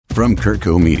from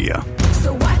Kirko Media.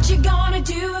 So what you gonna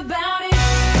do about it?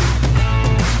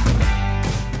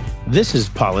 This is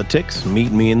Politics,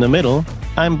 Meet Me in the Middle.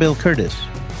 I'm Bill Curtis.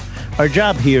 Our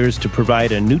job here is to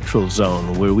provide a neutral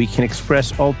zone where we can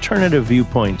express alternative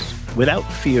viewpoints without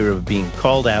fear of being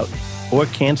called out or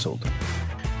canceled.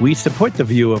 We support the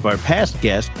view of our past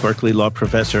guest, Berkeley Law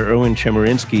Professor Erwin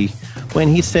Chemerinsky, when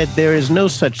he said there is no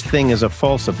such thing as a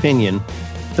false opinion.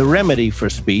 The remedy for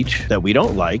speech that we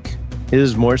don't like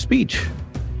is more speech.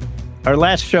 Our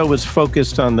last show was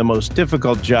focused on the most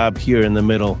difficult job here in the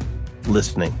middle,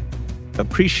 listening.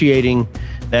 Appreciating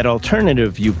that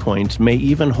alternative viewpoints may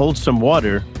even hold some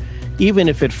water, even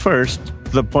if at first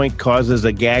the point causes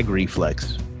a gag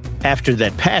reflex. After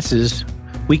that passes,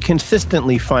 we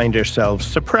consistently find ourselves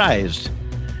surprised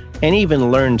and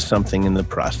even learn something in the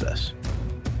process.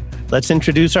 Let's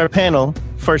introduce our panel.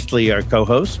 Firstly, our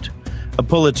co-host, a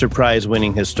Pulitzer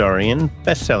Prize-winning historian,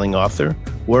 best-selling author,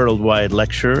 worldwide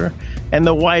lecturer, and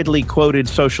the widely quoted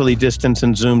socially distanced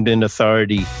and zoomed-in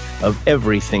authority of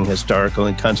everything historical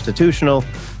and constitutional,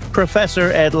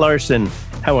 Professor Ed Larson.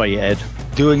 How are you, Ed?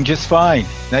 Doing just fine.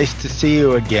 Nice to see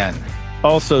you again.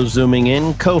 Also zooming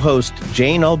in, co-host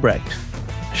Jane Albrecht.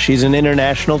 She's an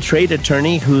international trade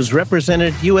attorney who's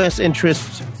represented U.S.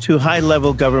 interests to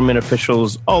high-level government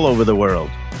officials all over the world,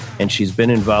 and she's been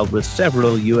involved with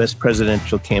several U.S.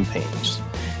 presidential campaigns.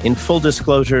 In full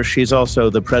disclosure, she's also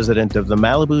the president of the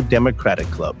Malibu Democratic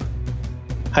Club.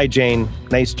 Hi, Jane.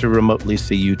 Nice to remotely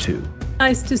see you too.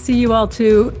 Nice to see you all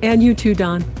too, and you too,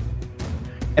 Don.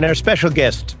 And our special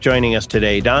guest joining us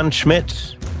today, Don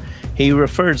Schmitz. He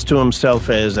refers to himself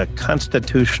as a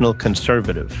constitutional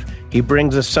conservative. He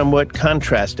brings a somewhat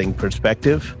contrasting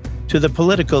perspective to the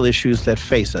political issues that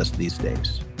face us these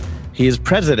days. He is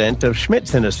president of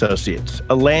Schmitz & Associates,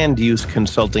 a land use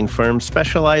consulting firm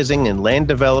specializing in land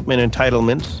development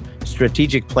entitlements,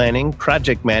 strategic planning,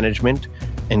 project management,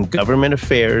 and government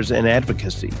affairs and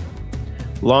advocacy.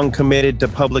 Long committed to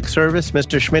public service,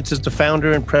 Mr. Schmitz is the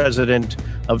founder and president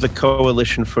of the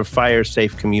Coalition for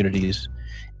Fire-Safe Communities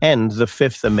and the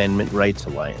Fifth Amendment Rights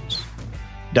Alliance.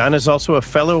 Don is also a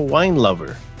fellow wine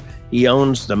lover. He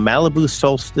owns the Malibu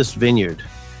Solstice Vineyard.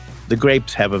 The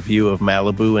grapes have a view of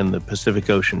Malibu and the Pacific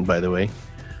Ocean, by the way.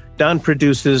 Don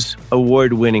produces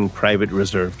award-winning private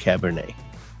reserve Cabernet.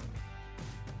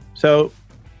 So,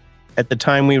 at the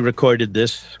time we recorded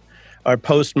this, our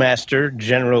postmaster,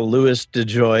 General Louis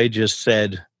DeJoy, just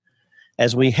said,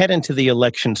 as we head into the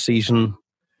election season,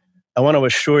 I want to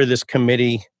assure this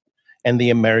committee and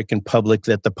the American public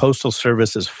that the Postal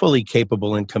Service is fully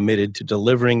capable and committed to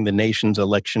delivering the nation's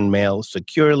election mail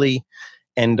securely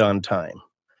and on time.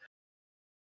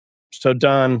 So,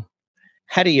 Don,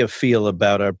 how do you feel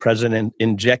about our president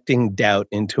injecting doubt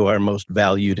into our most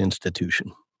valued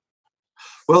institution?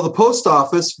 Well, the post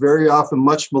office, very often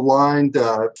much maligned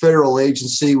federal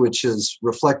agency, which is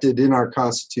reflected in our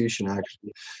Constitution,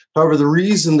 actually. However, the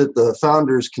reason that the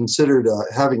founders considered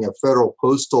having a federal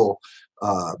postal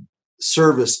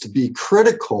service to be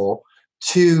critical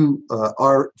to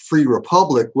our free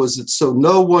republic was that so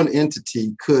no one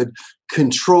entity could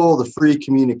control the free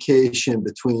communication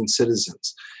between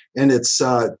citizens. And it's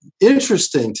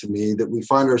interesting to me that we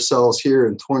find ourselves here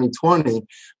in 2020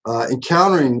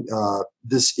 encountering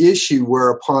this issue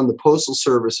whereupon the Postal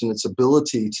Service and its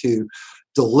ability to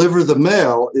deliver the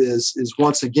mail is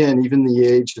once again, even the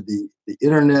age of the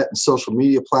internet and social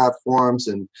media platforms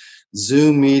and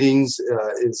Zoom meetings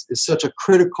is such a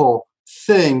critical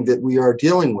thing that we are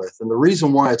dealing with. And the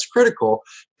reason why it's critical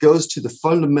goes to the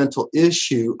fundamental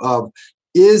issue of,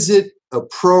 is it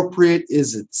appropriate,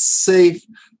 is it safe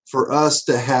for us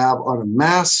to have on a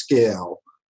mass scale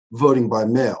voting by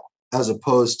mail, as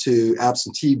opposed to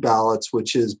absentee ballots,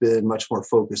 which has been much more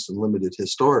focused and limited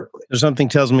historically. Something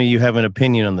tells me you have an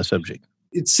opinion on the subject.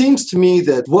 It seems to me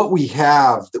that what we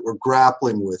have that we're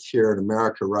grappling with here in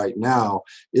America right now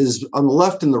is, on the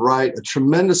left and the right, a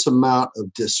tremendous amount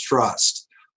of distrust.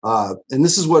 And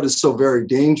this is what is so very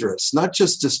dangerous, not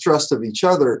just distrust of each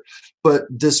other, but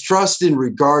distrust in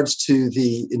regards to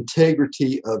the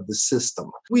integrity of the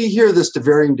system. We hear this to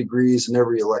varying degrees in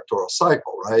every electoral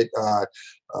cycle, right?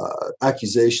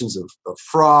 Accusations of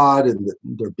fraud and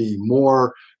there being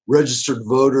more registered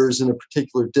voters in a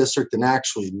particular district than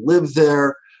actually live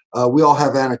there. We all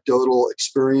have anecdotal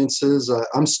experiences.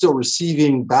 I'm still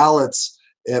receiving ballots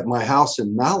at my house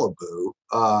in Malibu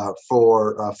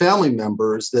for family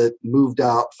members that moved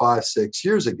out 5-6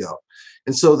 years ago.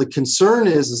 And so the concern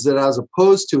is that as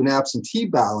opposed to an absentee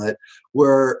ballot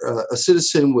where a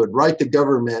citizen would write the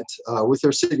government with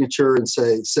their signature and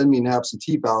say, send me an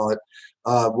absentee ballot,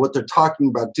 What they're talking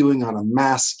about doing on a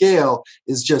mass scale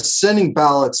is just sending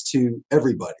ballots to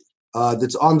everybody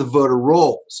that's on the voter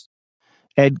rolls.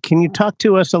 Ed, can you talk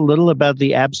to us a little about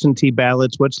the absentee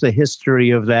ballots? What's the history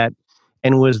of that?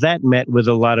 And was that met with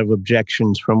a lot of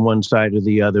objections from one side or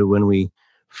the other when we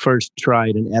first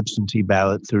tried an absentee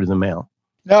ballot through the mail?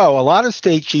 No, a lot of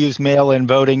states use mail-in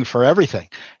voting for everything,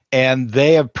 and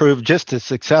they have proved just as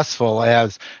successful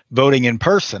as voting in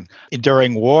person.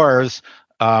 During wars,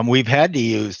 we've had to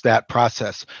use that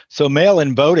process. So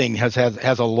mail-in voting has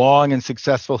a long and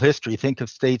successful history. Think of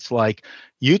states like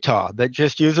Utah that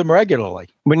just use them regularly.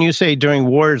 When you say during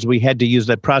wars we had to use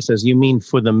that process, you mean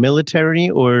for the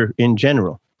military or in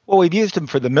general? Well, we've used them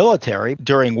for the military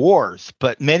during wars,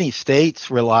 but many states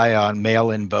rely on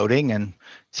mail-in voting and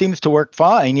it seems to work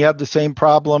fine. You have the same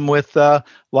problem with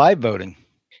live voting.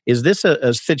 Is this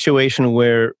a situation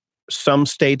where some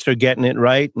states are getting it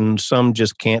right and some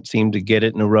just can't seem to get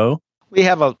it in a row? We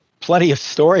have plenty of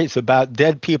stories about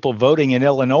dead people voting in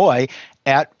Illinois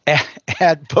at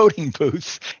voting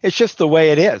booths. It's just the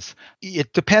way it is.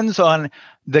 It depends on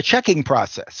the checking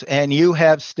process. And you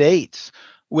have states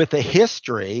with a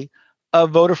history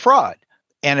of voter fraud,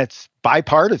 and it's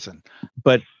bipartisan.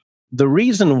 But the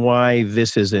reason why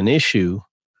this is an issue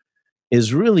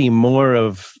is really more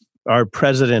of our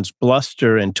president's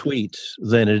bluster and tweets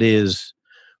than it is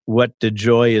what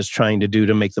DeJoy is trying to do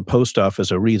to make the post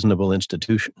office a reasonable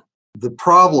institution. The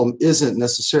problem isn't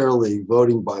necessarily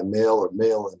voting by mail or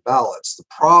mail-in ballots. The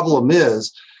problem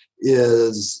is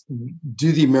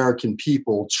do the American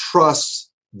people trust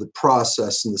the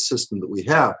process and the system that we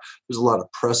have? There's a lot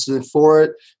of precedent for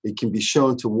it. It can be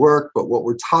shown to work, but what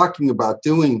we're talking about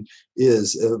doing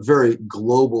is a very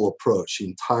global approach, the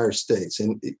entire states.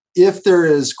 And if there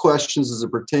is questions as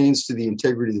it pertains to the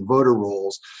integrity of the voter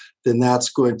rolls, then that's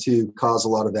going to cause a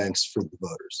lot of angst for the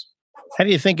voters. How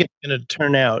do you think it's going to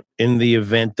turn out in the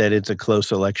event that it's a close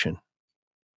election?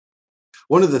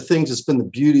 One of the things that's been the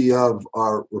beauty of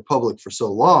our republic for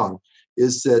so long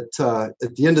is that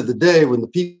at the end of the day, when the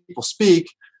people speak,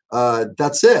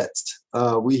 that's it.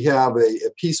 We have a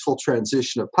peaceful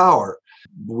transition of power.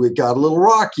 We got a little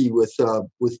rocky with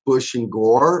Bush and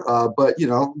Gore, but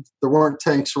there weren't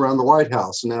tanks around the White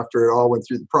House, and after it all went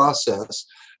through the process,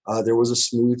 there was a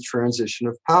smooth transition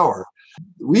of power.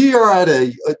 We are at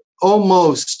a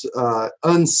almost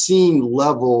unseen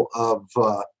level of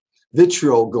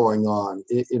vitriol going on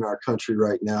in our country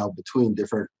right now between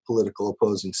different political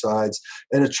opposing sides,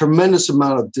 and a tremendous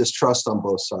amount of distrust on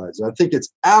both sides. And I think it's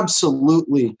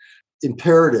absolutely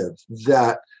imperative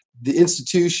that the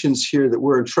institutions here that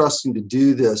we're entrusting to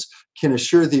do this can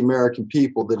assure the American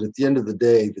people that at the end of the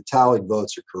day, the tallied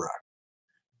votes are correct.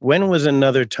 When was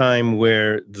another time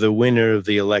where the winner of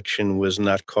the election was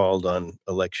not called on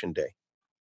election day?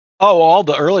 Oh, all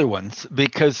the early ones,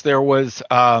 because there was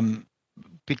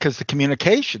because the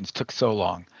communications took so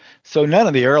long. So none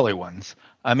of the early ones.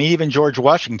 I mean, even George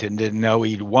Washington didn't know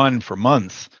he'd won for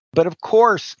months. But of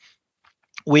course,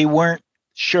 we weren't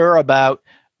sure about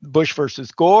Bush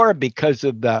versus Gore because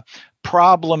of the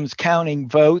problems counting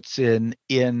votes in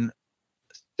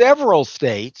several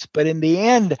states. But in the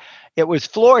end, it was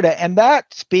Florida. And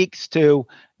that speaks to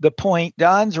the point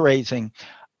Don's raising.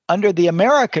 Under the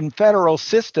American federal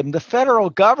system, the federal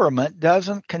government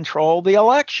doesn't control the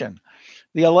election.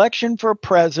 The election for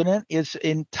president is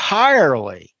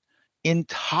entirely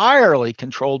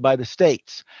controlled by the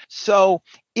states. So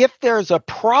if there's a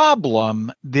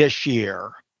problem this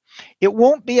year, it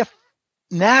won't be a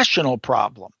national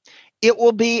problem. It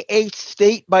will be a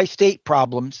state-by-state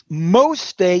problem. Most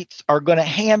states are going to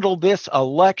handle this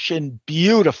election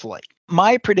beautifully.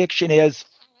 My prediction is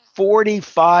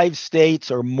 45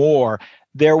 states or more,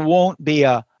 there won't be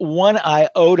a one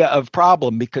iota of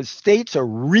problem because states are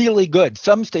really good.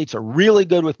 Some states are really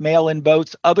good with mail-in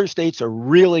votes. Other states are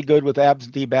really good with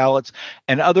absentee ballots.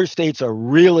 And other states are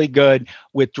really good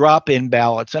with drop-in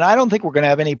ballots. And I don't think we're going to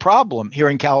have any problem here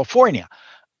in California.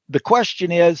 The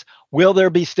question is, will there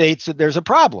be states that there's a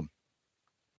problem?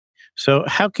 So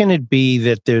how can it be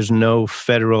that there's no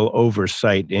federal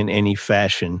oversight in any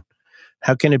fashion?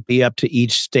 How can it be up to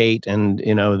each state? And,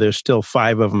 there's still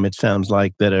 5 of them, it sounds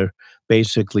like, that are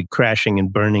basically crashing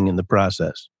and burning in the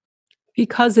process.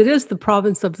 Because it is the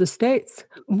province of the states.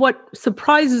 What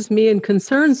surprises me and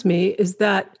concerns me is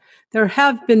that there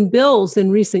have been bills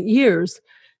in recent years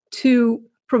to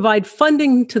provide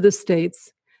funding to the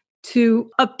states to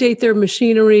update their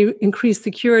machinery, increase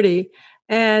security,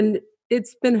 and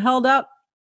it's been held up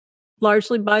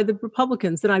largely by the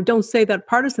Republicans. And I don't say that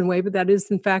partisan way, but that is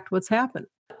in fact what's happened.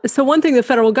 So one thing the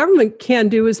federal government can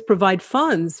do is provide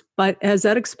funds, but as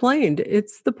Ed explained,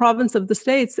 it's the province of the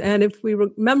states. And if we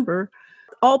remember,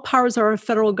 all powers of our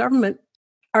federal government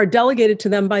are delegated to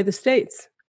them by the states,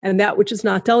 and that which is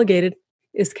not delegated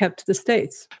is kept to the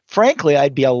states. Frankly,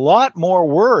 I'd be a lot more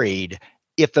worried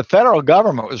if the federal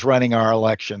government was running our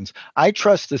elections. I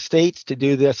trust the states to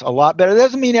do this a lot better. It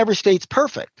doesn't mean every state's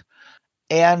perfect.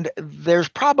 And there's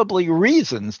probably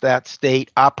reasons that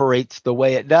state operates the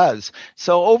way it does.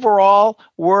 So overall,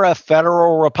 we're a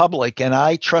federal republic, and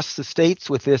I trust the states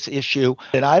with this issue.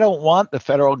 And I don't want the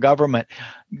federal government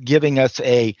giving us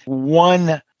a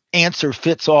one answer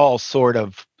fits all sort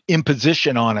of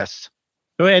imposition on us.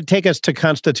 Go ahead, take us to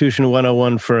Constitution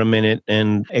 101 for a minute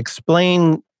and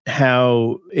explain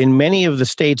how in many of the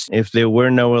states, if there were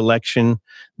no election,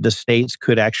 the states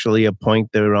could actually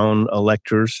appoint their own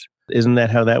electors. Isn't that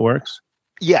how that works?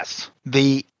 Yes.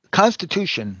 The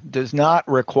Constitution does not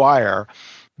require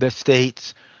the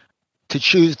states to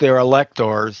choose their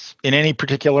electors in any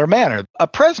particular manner. A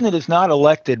president is not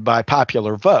elected by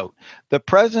popular vote. The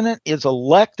president is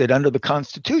elected under the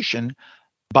Constitution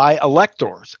by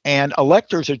electors, and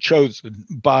electors are chosen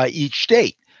by each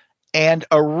state. And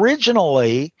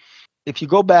originally, if you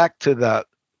go back to the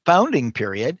founding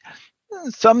period,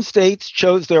 some states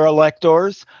chose their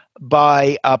electors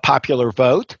by a popular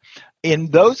vote. In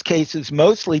those cases,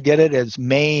 mostly did it, as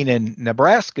Maine and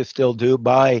Nebraska still do,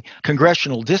 by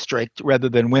congressional district rather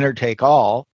than winner take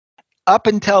all. Up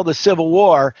until the Civil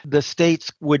War, the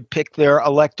states would pick their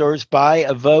electors by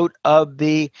a vote of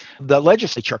the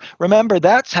legislature. Remember,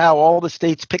 that's how all the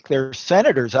states pick their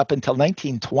senators up until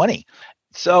 1920.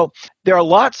 So there are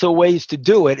lots of ways to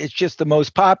do it. It's just the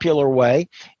most popular way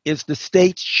is the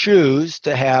states choose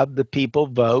to have the people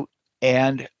vote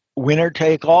and winner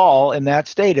take all in that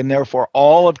state. And therefore,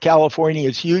 all of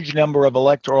California's huge number of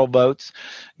electoral votes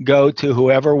go to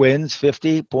whoever wins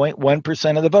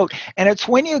 50.1% of the vote. And it's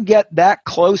when you get that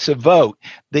close a vote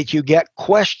that you get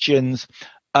questions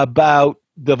about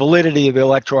the validity of the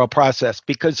electoral process.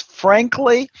 Because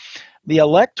frankly, the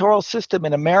electoral system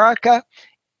in America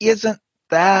isn't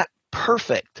that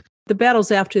perfect. The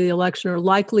battles after the election are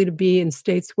likely to be in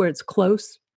states where it's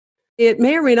close. It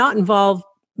may or may not involve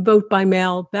vote by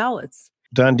mail ballots.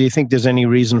 Don, do you think there's any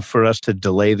reason for us to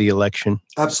delay the election?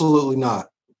 Absolutely not.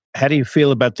 How do you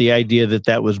feel about the idea that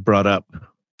that was brought up?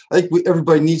 I think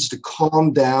everybody needs to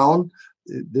calm down.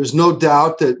 There's no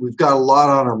doubt that we've got a lot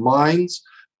on our minds,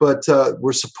 but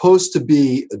we're supposed to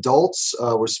be adults.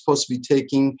 We're supposed to be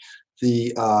taking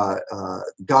the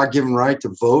God-given right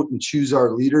to vote and choose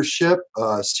our leadership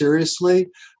seriously.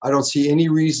 I don't see any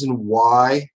reason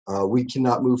why we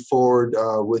cannot move forward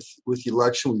with the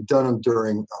election. We've done them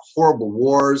during horrible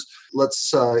wars.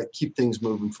 Let's keep things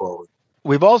moving forward.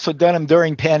 We've also done them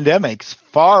during pandemics,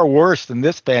 far worse than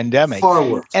this pandemic. Far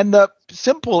worse. And the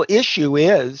simple issue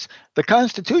is the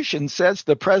Constitution says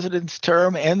the president's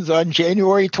term ends on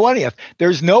January 20th.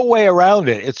 There's no way around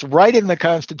it. It's right in the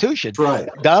Constitution. That's right.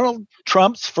 Donald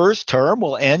Trump's first term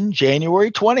will end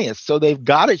January 20th. So they've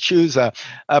got to choose a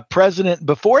president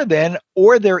before then,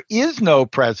 or there is no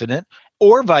president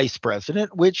or vice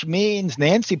president, which means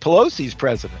Nancy Pelosi's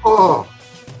president. Oh.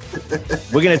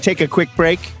 We're going to take a quick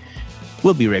break.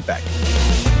 We'll be right back.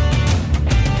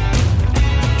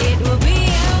 It will be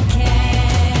okay.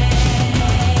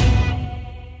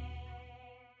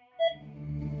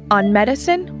 On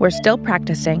Medicine, We're Still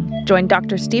Practicing. Join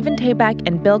Dr. Stephen Tabak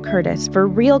and Bill Curtis for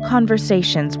real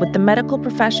conversations with the medical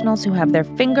professionals who have their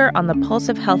finger on the pulse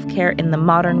of healthcare in the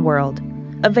modern world.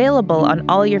 Available on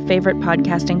all your favorite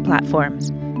podcasting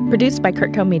platforms. Produced by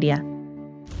Kurtco Media.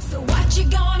 So what you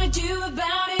gonna do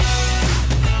about it?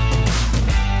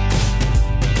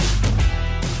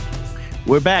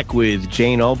 We're back with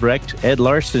Jane Albrecht, Ed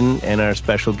Larson, and our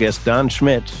special guest, Don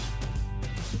Schmitt.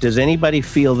 Does anybody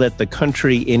feel that the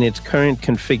country in its current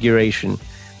configuration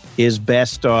is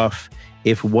best off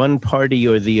if one party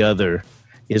or the other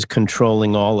is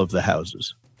controlling all of the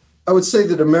houses? I would say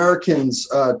that Americans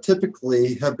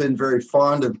typically have been very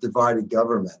fond of divided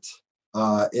government.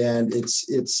 And it's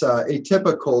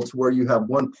atypical to where you have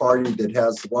one party that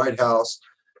has the White House,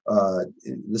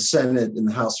 the Senate, and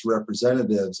the House of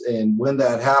Representatives. And when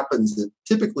that happens, it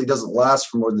typically doesn't last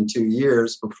for more than 2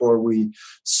 years before we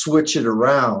switch it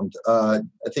around. I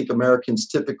think Americans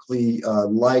typically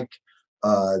like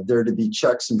there to be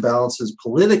checks and balances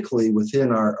politically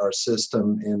within our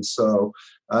system. And so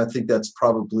I think that's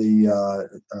probably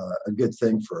a good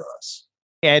thing for us.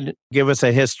 Ed, give us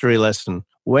a history lesson.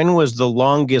 When was the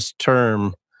longest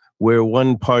term where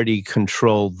one party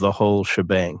controlled the whole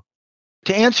shebang?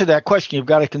 To answer that question, you've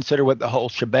got to consider what the whole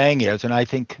shebang is, and I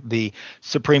think the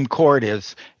Supreme Court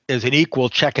is an equal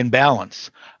check and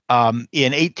balance.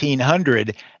 In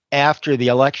 1800, after the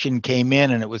election came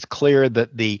in and it was clear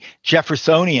that the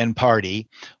Jeffersonian Party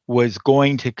was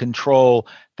going to control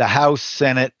the House,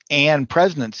 Senate, and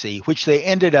presidency, which they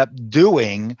ended up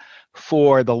doing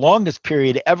for the longest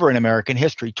period ever in American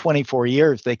history, 24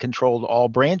 years, they controlled all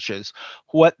branches.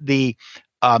 What the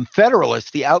Federalists,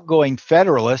 the outgoing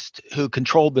Federalists who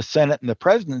controlled the Senate and the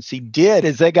presidency did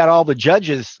is they got all the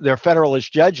judges, their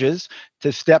Federalist judges,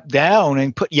 to step down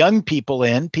and put young people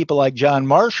in, people like John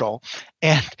Marshall,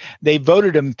 and they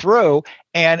voted them through.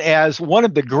 And as one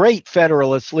of the great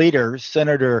Federalist leaders,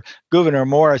 Senator Gouverneur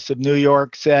Morris of New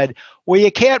York, said, well,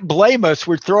 you can't blame us.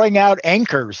 We're throwing out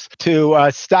anchors to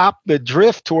stop the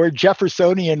drift toward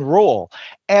Jeffersonian rule.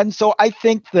 And so I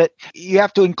think that you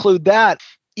have to include that.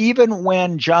 Even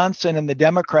when Johnson and the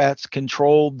Democrats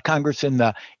controlled Congress in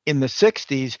the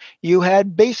 60s, you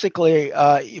had basically,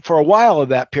 for a while of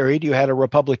that period, you had a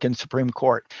Republican Supreme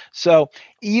Court. So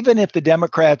even if the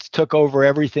Democrats took over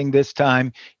everything this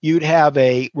time, you'd have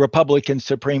a Republican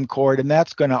Supreme Court, and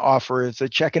that's going to offer as a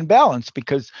check and balance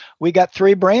because we got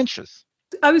three branches.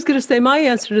 I was going to say my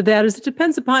answer to that is it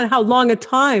depends upon how long a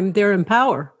time they're in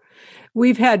power.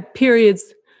 We've had periods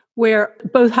where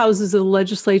both houses of the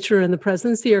legislature and the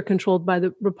presidency are controlled by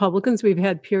the Republicans. We've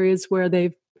had periods where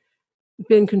they've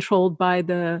been controlled by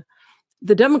the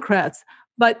Democrats,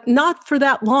 but not for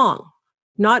that long,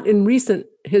 not in recent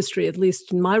history, at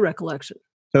least in my recollection.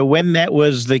 So when that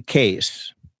was the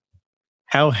case,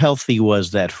 how healthy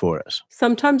was that for us?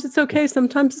 Sometimes it's okay,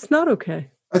 sometimes it's not okay.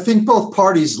 I think both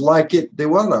parties like it. They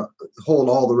want to hold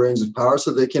all the reins of power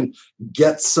so they can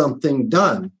get something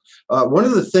done. One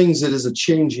of the things that is a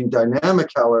changing dynamic,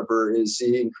 however, is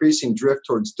the increasing drift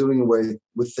towards doing away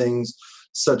with things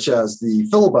such as the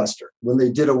filibuster. When they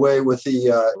did away with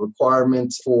the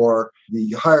requirement for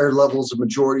the higher levels of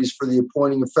majorities for the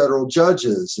appointing of federal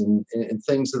judges and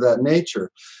things of that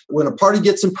nature. When a party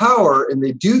gets in power and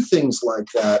they do things like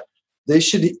that, they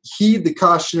should heed the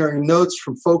cautionary notes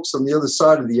from folks on the other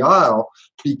side of the aisle.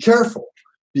 Be careful,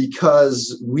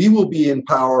 because we will be in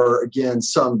power again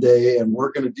someday, and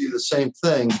we're going to do the same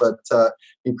thing. But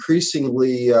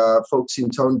increasingly, folks seem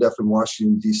tone deaf in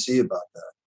Washington, D.C. about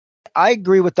that. I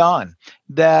agree with Don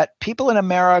that people in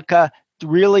America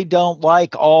really don't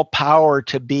like all power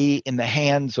to be in the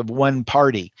hands of one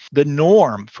party. The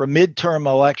norm for midterm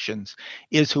elections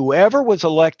is whoever was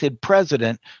elected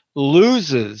president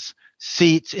loses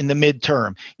seats in the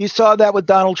midterm. You saw that with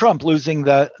Donald Trump losing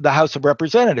the House of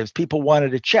Representatives. People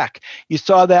wanted a check. You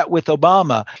saw that with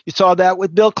Obama. You saw that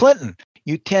with Bill Clinton.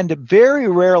 You tend to very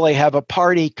rarely have a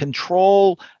party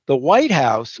control the White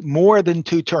House more than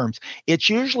 2 terms. It's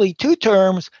usually 2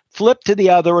 terms, flip to the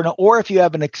other, or if you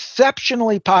have an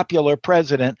exceptionally popular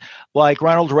president like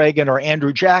Ronald Reagan or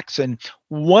Andrew Jackson,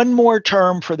 1 more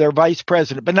term for their vice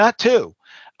president, but not 2.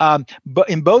 But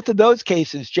in both of those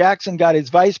cases, Jackson got his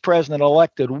vice president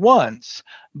elected once,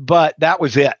 but that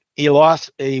was it. He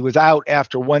lost. He was out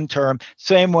after 1 term.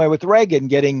 Same way with Reagan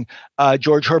getting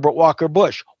George Herbert Walker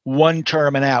Bush, 1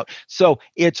 term and out. So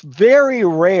it's very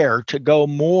rare to go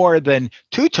more than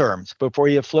 2 terms before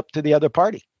you flip to the other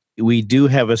party. We do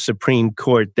have a Supreme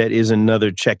Court that is another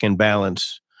check and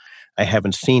balance. I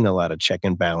haven't seen a lot of check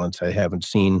and balance. I haven't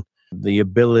seen the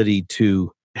ability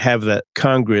to have the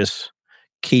Congress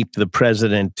keep the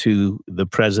president to the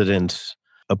president's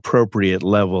appropriate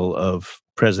level of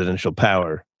presidential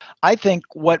power. I think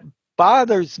what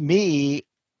bothers me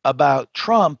about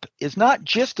Trump is not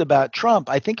just about Trump.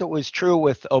 I think it was true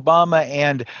with Obama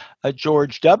and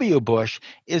George W. Bush,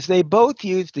 is they both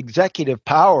used executive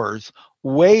powers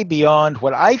way beyond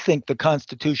what I think the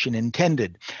Constitution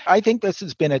intended. I think this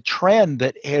has been a trend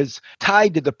that has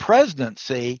tied to the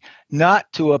presidency,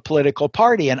 not to a political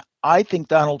party. And I think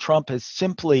Donald Trump has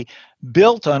simply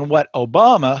built on what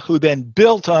Obama, who then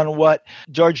built on what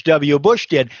George W. Bush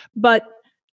did. But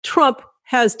Trump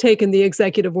has taken the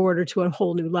executive order to a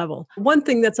whole new level. One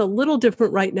thing that's a little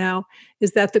different right now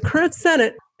is that the current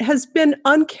Senate has been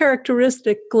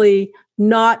uncharacteristically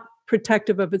not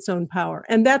protective of its own power.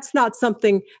 And that's not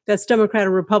something that's Democrat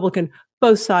or Republican.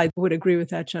 Both sides would agree with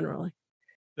that generally.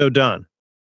 So, Don,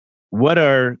 what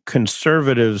are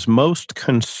conservatives most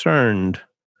concerned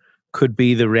could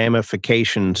be the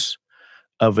ramifications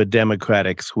of a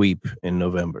Democratic sweep in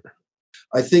November?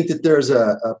 I think that there's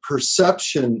a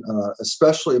perception,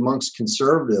 especially amongst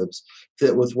conservatives,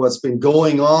 that with what's been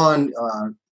going on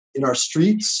in our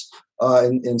streets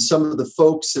and some of the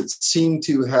folks that seem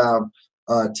to have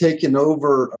taken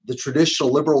over the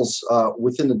traditional liberals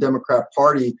within the Democrat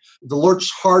Party, the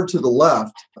lurch hard to the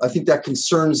left. I think that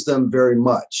concerns them very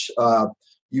much.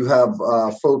 You have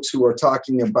folks who are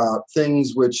talking about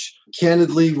things which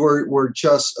candidly were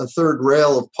just a third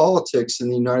rail of politics in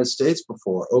the United States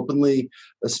before, openly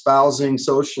espousing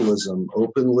socialism,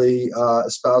 openly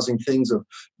espousing things of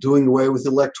doing away with the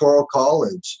Electoral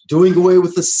College, doing away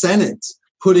with the Senate,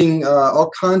 putting all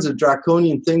kinds of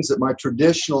draconian things that my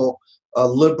traditional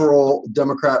liberal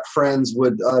Democrat friends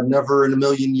would never in a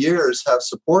million years have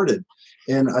supported.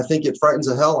 And I think it frightens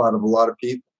the hell out of a lot of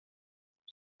people.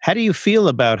 How do you feel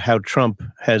about how Trump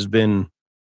has been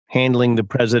handling the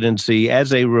presidency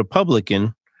as a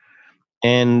Republican?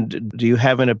 And do you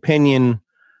have an opinion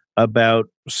about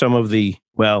some of the,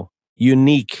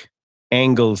 unique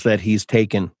angles that he's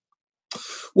taken?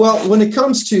 Well, when it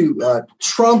comes to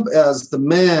Trump as the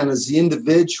man, as the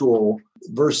individual,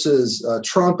 versus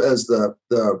Trump as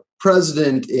the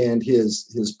president and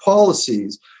his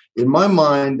policies, in my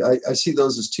mind, I see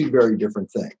those as two very different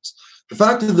things. The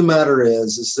fact of the matter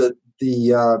is that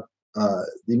the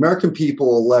American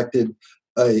people elected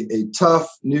a tough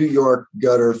New York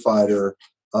gutter fighter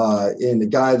and a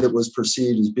guy that was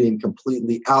perceived as being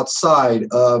completely outside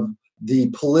of the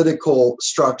political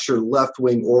structure, left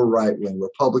wing or right wing,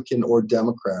 Republican or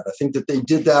Democrat. I think that they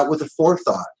did that with a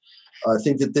forethought. I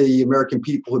think that the American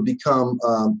people have become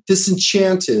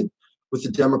disenchanted with the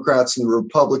Democrats and the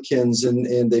Republicans,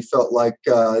 and they felt like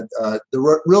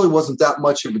there really wasn't that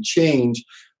much of a change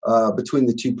between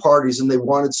the two parties, and they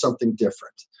wanted something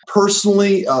different.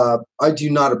 Personally, I do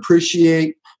not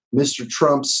appreciate Mr.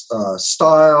 Trump's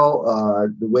style,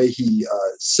 the way he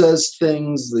says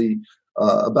things,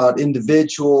 about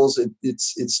individuals.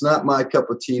 It's not my cup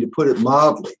of tea, to put it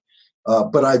mildly.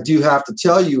 But I do have to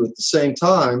tell you at the same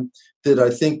time that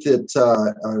I think that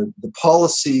the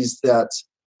policies that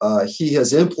he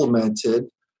has implemented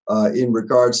in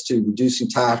regards to reducing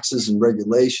taxes and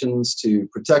regulations, to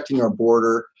protecting our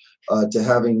border, to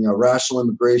having rational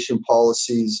immigration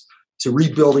policies, to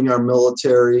rebuilding our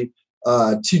military,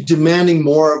 to demanding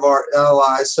more of our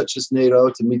allies, such as NATO,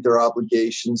 to meet their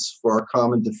obligations for our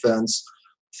common defense,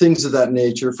 things of that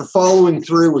nature, for following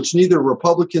through, which neither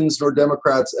Republicans nor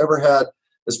Democrats ever had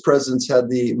as presidents had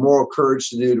the moral courage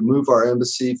to do, to move our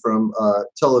embassy from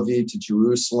Tel Aviv to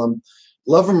Jerusalem.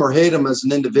 Love him or hate him as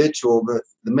an individual, but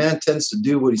the man tends to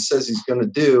do what he says he's going to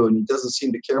do, and he doesn't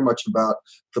seem to care much about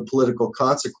the political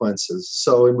consequences.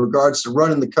 So in regards to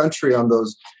running the country on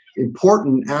those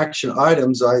important action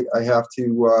items, I have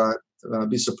to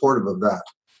be supportive of that.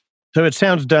 So it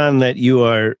sounds, Don, that you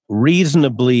are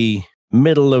reasonably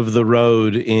middle of the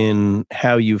road in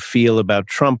how you feel about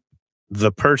Trump,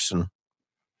 the person,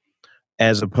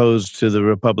 as opposed to the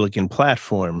Republican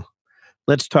platform.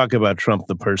 Let's talk about Trump,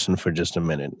 the person, for just a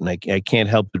minute. And I can't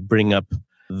help but bring up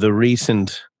the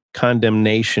recent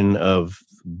condemnation of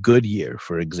Goodyear,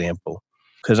 for example,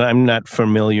 because I'm not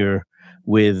familiar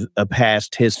with a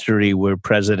past history where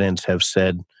presidents have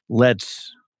said,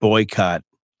 let's boycott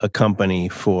a company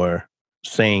for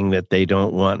saying that they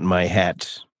don't want my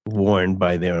hats worn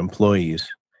by their employees.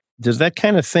 Does that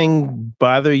kind of thing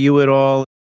bother you at all?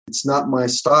 It's not my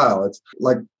style. It's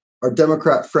like our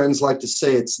Democrat friends like to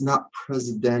say, it's not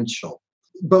presidential.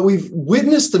 But we've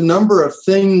witnessed a number of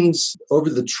things over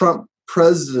the Trump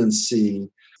presidency,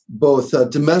 both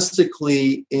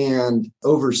domestically and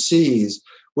overseas,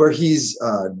 where he's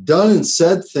done and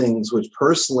said things which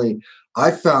personally I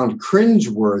found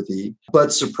cringeworthy.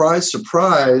 But surprise,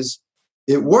 surprise,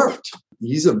 it worked.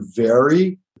 He's a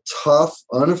very tough,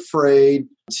 unafraid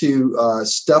to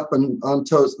step on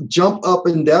toes, jump up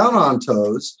and down on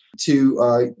toes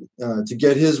to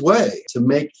get his way, to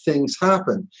make things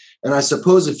happen. And I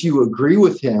suppose if you agree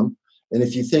with him, and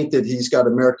if you think that he's got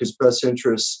America's best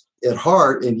interests at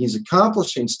heart and he's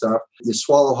accomplishing stuff, you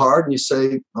swallow hard and you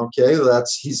say, okay,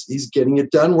 he's getting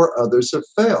it done where others have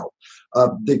failed.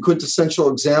 The quintessential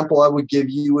example I would give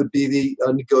you would be the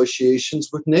negotiations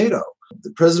with NATO.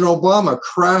 President Obama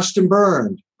crashed and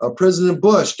burned. President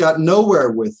Bush got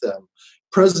nowhere with them.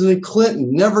 President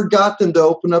Clinton never got them to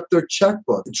open up their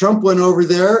checkbook. Trump went over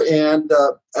there and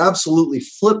absolutely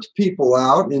flipped people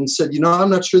out and said, I'm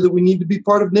not sure that we need to be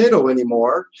part of NATO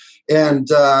anymore. And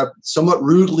somewhat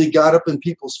rudely got up in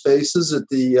people's faces at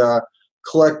the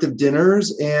collective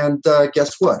dinners. And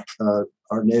guess what?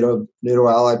 Our NATO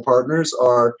ally partners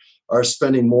are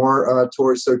spending more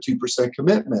towards their 2%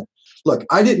 commitment. Look,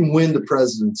 I didn't win the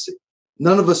presidency.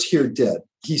 None of us here did.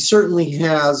 He certainly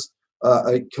has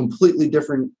a completely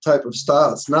different type of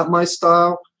style. It's not my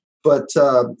style, but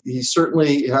he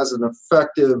certainly has an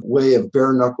effective way of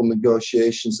bare-knuckle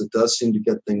negotiations that does seem to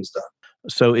get things done.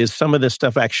 So is some of this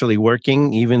stuff actually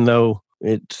working, even though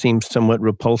it seems somewhat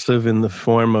repulsive in the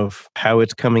form of how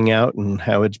it's coming out and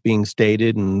how it's being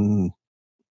stated and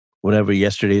whatever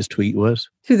yesterday's tweet was?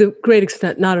 To the great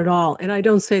extent, not at all. And I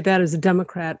don't say that as a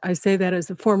Democrat. I say that as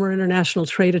a former international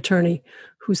trade attorney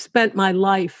who spent my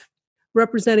life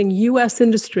representing U.S.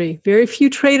 industry. Very few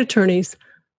trade attorneys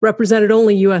represented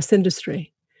only U.S.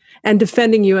 industry and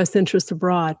defending U.S. interests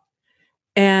abroad.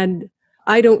 And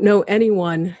I don't know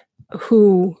anyone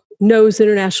who knows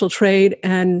international trade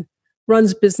and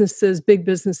runs businesses, big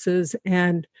businesses,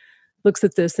 and looks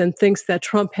at this and thinks that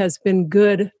Trump has been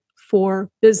good for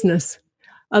business,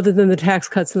 other than the tax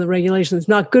cuts and the regulations.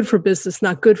 Not good for business,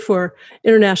 not good for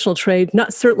international trade,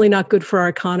 certainly not good for our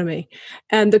economy.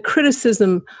 And the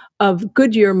criticism of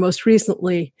Goodyear most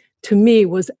recently, to me,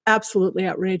 was absolutely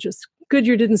outrageous.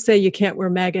 Goodyear didn't say you can't wear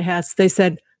MAGA hats. They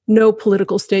said no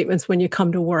political statements when you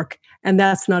come to work, and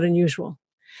that's not unusual.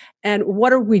 And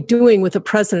what are we doing with a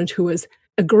president who is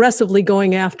aggressively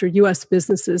going after U.S.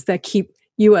 businesses that keep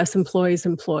U.S. employees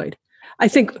employed? I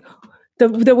think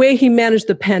the way he managed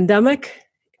the pandemic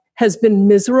has been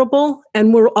miserable,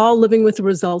 and we're all living with the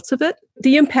results of it.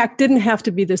 The impact didn't have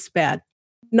to be this bad.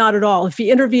 Not at all. If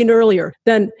he intervened earlier,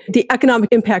 then the economic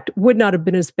impact would not have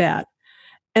been as bad.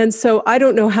 And so I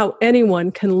don't know how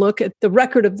anyone can look at the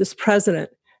record of this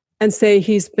president and say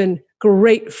he's been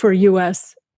great for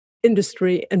U.S.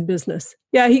 industry and business.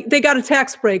 Yeah, they got a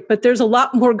tax break, but there's a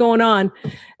lot more going on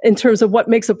in terms of what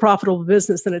makes a profitable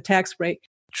business than a tax break.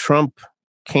 Trump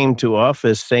came to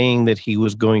office saying that he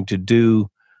was going to do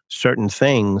certain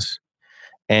things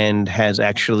and has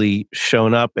actually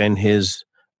shown up, and his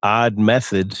odd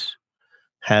methods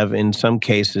have in some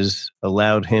cases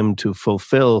allowed him to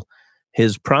fulfill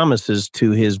his promises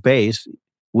to his base.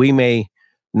 We may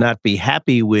not be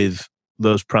happy with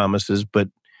those promises, but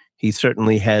he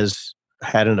certainly has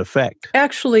had an effect.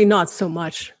 Actually, not so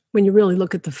much when you really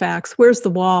look at the facts. Where's the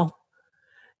wall?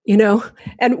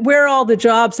 And where are all the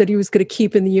jobs that he was going to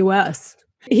keep in the U.S.?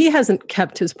 He hasn't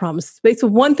kept his promises. So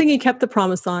one thing he kept the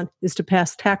promise on is to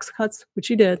pass tax cuts, which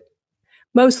he did,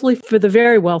 mostly for the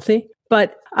very wealthy.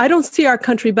 But I don't see our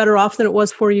country better off than it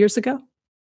was 4 years ago.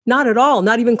 Not at all,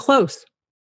 not even close.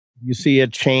 You see a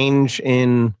change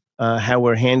in how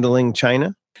we're handling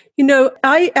China?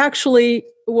 I actually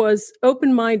was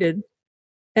open-minded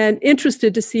and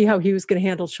interested to see how he was going to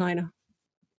handle China.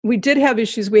 We did have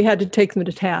issues. We had to take them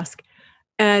to task.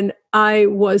 And I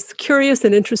was curious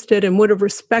and interested and would have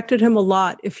respected him a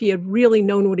lot if he had really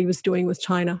known what he was doing with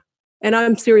China. And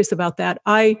I'm serious about that.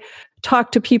 I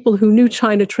talked to people who knew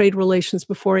China trade relations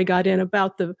before he got in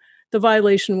about the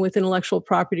violation with intellectual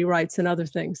property rights and other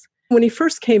things. When he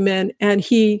first came in and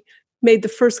he made the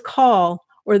first call,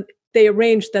 or they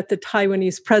arranged that the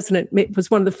Taiwanese president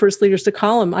was one of the first leaders to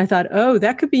call him, I thought, oh,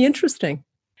 that could be interesting.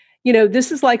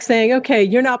 This is like saying, okay,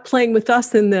 you're not playing with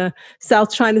us in the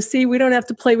South China Sea. We don't have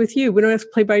to play with you. We don't have to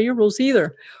play by your rules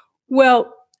either.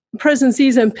 Well, President Xi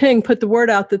Jinping put the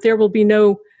word out that there will be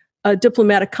no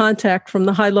diplomatic contact from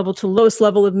the high level to lowest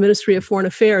level of Ministry of Foreign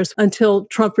Affairs until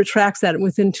Trump retracts that. And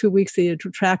within 2 weeks, he had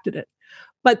retracted it.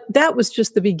 But that was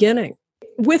just the beginning.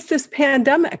 With this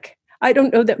pandemic, I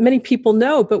don't know that many people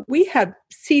know, but we had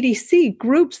CDC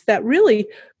groups that really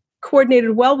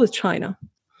coordinated well with China.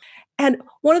 And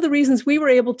one of the reasons we were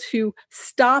able to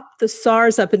stop the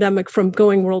SARS epidemic from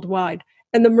going worldwide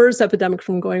and the MERS epidemic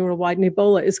from going worldwide and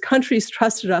Ebola is countries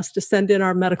trusted us to send in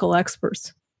our medical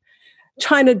experts.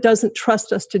 China doesn't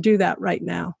trust us to do that right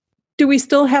now. Do we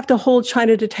still have to hold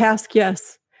China to task?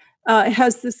 Yes.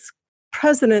 Has this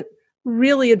president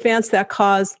really advanced that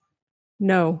cause?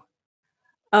 No.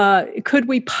 Could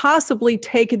we possibly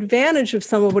take advantage of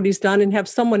some of what he's done and have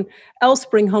someone else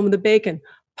bring home the bacon?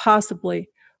 Possibly.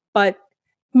 But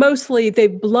mostly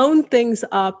they've blown things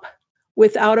up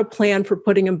without a plan for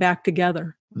putting them back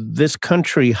together. This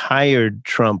country hired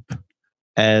Trump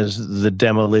as the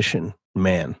demolition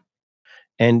man.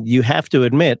 And you have to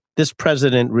admit, this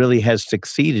president really has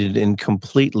succeeded in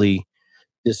completely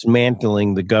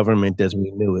dismantling the government as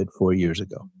we knew it 4 years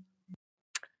ago.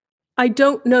 I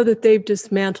don't know that they've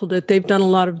dismantled it. They've done a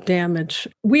lot of damage.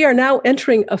 We are now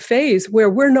entering a phase where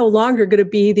we're no longer going to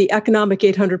be the economic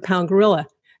 800-pound gorilla.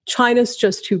 China's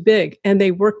just too big, and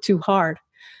they work too hard.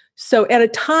 So at a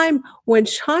time when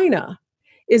China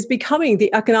is becoming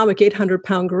the economic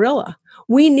 800-pound gorilla,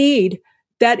 we need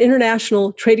that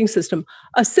international trading system,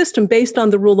 a system based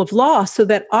on the rule of law so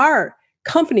that our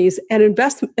companies and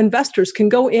investors can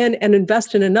go in and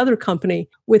invest in another company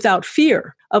without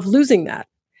fear of losing that.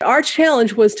 Our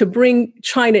challenge was to bring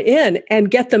China in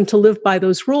and get them to live by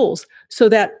those rules so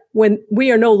that when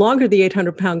we are no longer the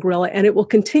 800-pound gorilla, and it will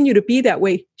continue to be that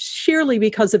way sheerly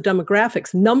because of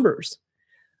demographics, numbers.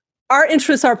 Our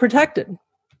interests are protected.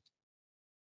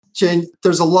 Jane,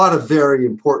 there's a lot of very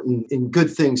important and good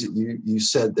things that you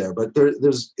said there, but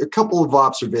there's a couple of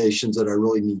observations that I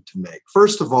really need to make.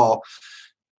 First of all,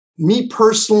 me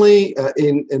personally,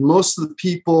 and most of the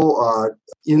people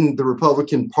in the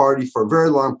Republican Party for a very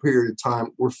long period of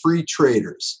time were free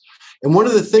traders. And one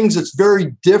of the things that's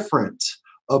very different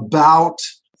about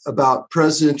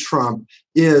President Trump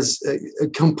is a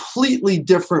completely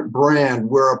different brand,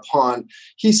 whereupon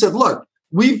he said, look,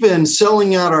 we've been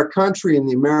selling out our country and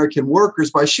the American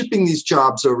workers by shipping these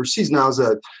jobs overseas. Now, as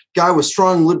a guy with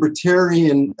strong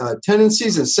libertarian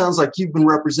tendencies, it sounds like you've been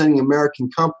representing American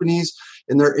companies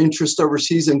and their interest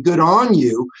overseas, and good on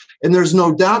you. And there's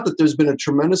no doubt that there's been a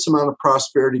tremendous amount of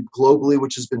prosperity globally,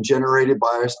 which has been generated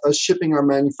by us shipping our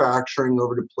manufacturing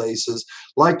over to places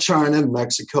like China,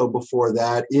 Mexico before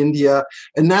that, India.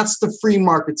 And that's the free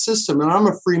market system. And I'm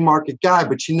a free market guy,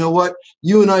 but you know what?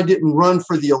 You and I didn't run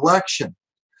for the election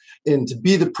and to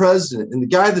be the president. And the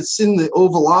guy that's in the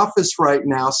Oval Office right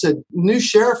now said, new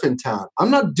sheriff in town,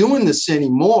 I'm not doing this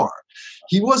anymore.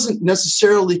 He wasn't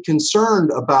necessarily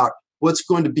concerned about what's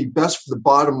going to be best for the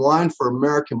bottom line for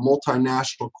American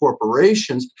multinational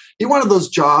corporations. He wanted those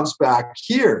jobs back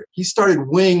here. He started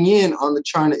weighing in on the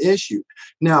China issue.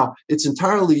 Now, it's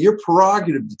entirely your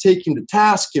prerogative to take him to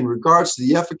task in regards to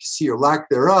the efficacy or lack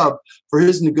thereof for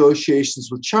his negotiations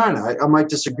with China. I might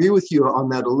disagree with you on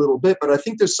that a little bit, but I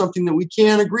think there's something that we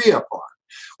can agree upon,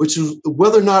 which is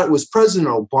whether or not it was President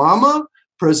Obama,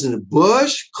 President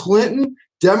Bush, Clinton,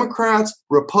 Democrats,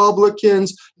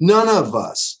 Republicans, none of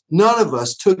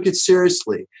us took it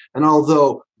seriously. And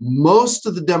although most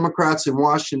of the Democrats in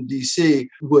Washington, D.C.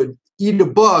 would eat a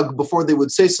bug before they would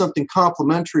say something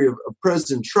complimentary of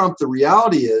President Trump, the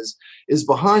reality is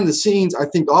behind the scenes, I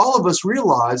think all of us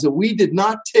realize that we did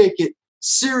not take it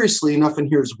seriously enough, and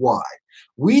here's why.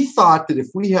 We thought that if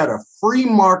we had a free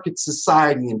market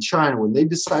society in China, when they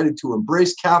decided to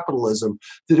embrace capitalism,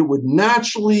 that it would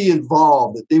naturally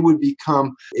evolve, that they would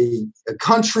become a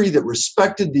country that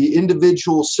respected the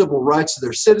individual civil rights of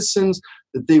their citizens,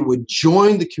 that they would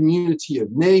join the community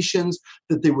of nations,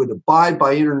 that they would abide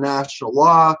by international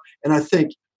law. And I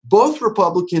think both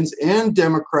Republicans and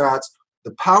Democrats,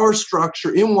 the power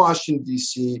structure in Washington,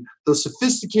 D.C., those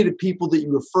sophisticated people that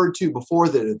you referred to before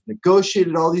that have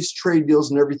negotiated all these trade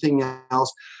deals and everything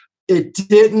else, it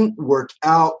didn't work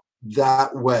out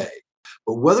that way.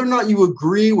 But whether or not you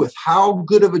agree with how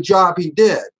good of a job he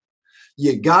did,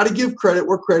 you got to give credit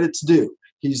where credit's due.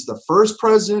 He's the first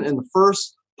president and the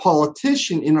first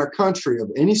politician in our country of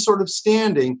any sort of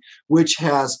standing which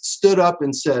has stood up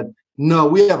and said, no,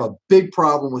 we have a big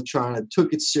problem with China,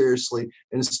 took it seriously,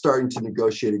 and is starting to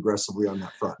negotiate aggressively on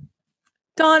that front.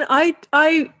 Don,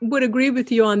 I would agree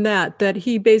with you on that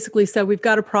he basically said, we've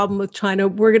got a problem with China.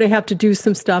 We're going to have to do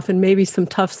some stuff and maybe some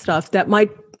tough stuff that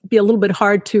might be a little bit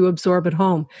hard to absorb at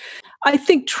home. I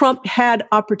think Trump had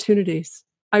opportunities.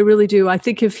 I really do. I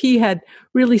think if he had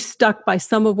really stuck by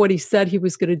some of what he said he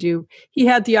was going to do, he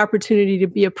had the opportunity to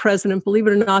be a president, believe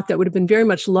it or not, that would have been very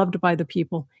much loved by the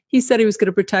people. He said he was going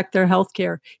to protect their health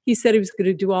care. He said he was going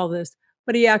to do all this,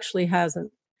 but he actually hasn't.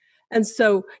 And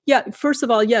so, yeah, first of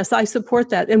all, yes, I support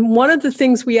that. And one of the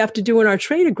things we have to do in our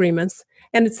trade agreements,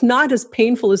 and it's not as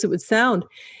painful as it would sound,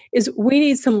 is we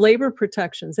need some labor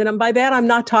protections. And by that, I'm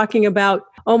not talking about,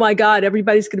 oh my God,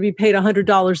 everybody's going to be paid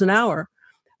 $100 an hour.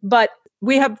 But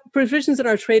we have provisions in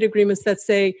our trade agreements that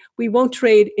say we won't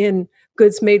trade in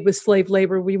goods made with slave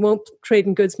labor. We won't trade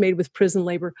in goods made with prison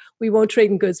labor. We won't trade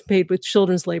in goods made with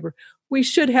children's labor. We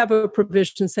should have a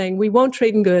provision saying we won't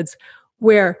trade in goods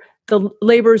where the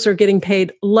laborers are getting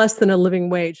paid less than a living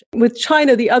wage. With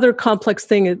China, the other complex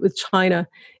thing with China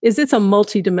is it's a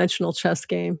multidimensional chess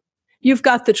game. You've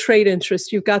got the trade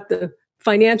interest, you've got the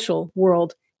financial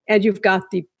world, and you've got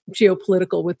the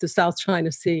geopolitical with the South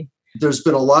China Sea. There's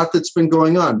been a lot that's been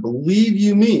going on. Believe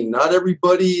you me, not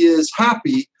everybody is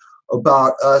happy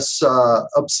about us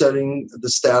upsetting the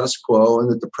status quo,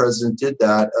 and that the president did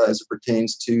that as it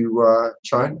pertains to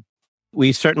China.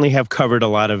 We certainly have covered a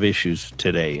lot of issues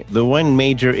today. The one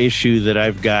major issue that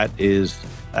I've got is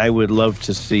I would love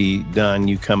to see, Don,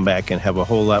 you come back and have a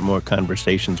whole lot more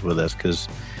conversations with us, because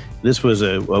this was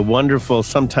a wonderful,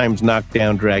 sometimes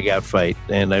knockdown, drag-out fight,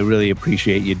 and I really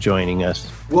appreciate you joining us.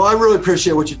 Well, I really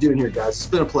appreciate what you're doing here, guys. It's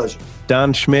been a pleasure.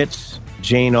 Don Schmitz,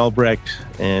 Jane Albrecht,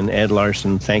 and Ed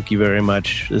Larson, thank you very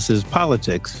much. This is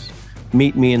Politics.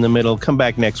 Meet me in the middle. Come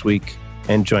back next week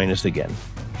and join us again.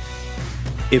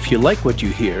 If you like what you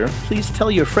hear, please tell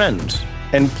your friends.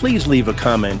 And please leave a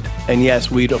comment. And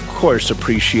yes, we'd of course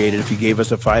appreciate it if you gave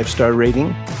us a 5-star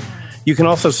rating. You can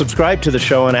also subscribe to the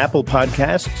show on Apple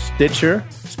Podcasts, Stitcher,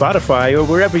 Spotify, or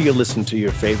wherever you listen to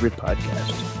your favorite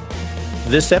podcast.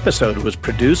 This episode was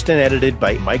produced and edited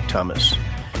by Mike Thomas,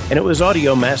 and it was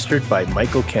audio mastered by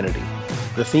Michael Kennedy.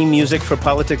 The theme music for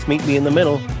Politics Meet Me in the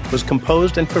Middle was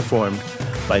composed and performed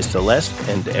by Celeste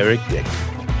and Eric Dick.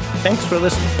 Thanks for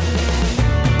listening.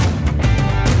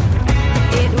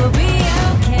 It will be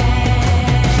okay.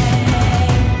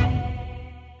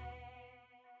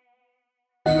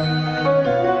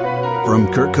 From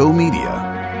Kirko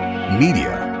Media.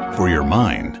 Media for your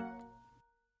mind.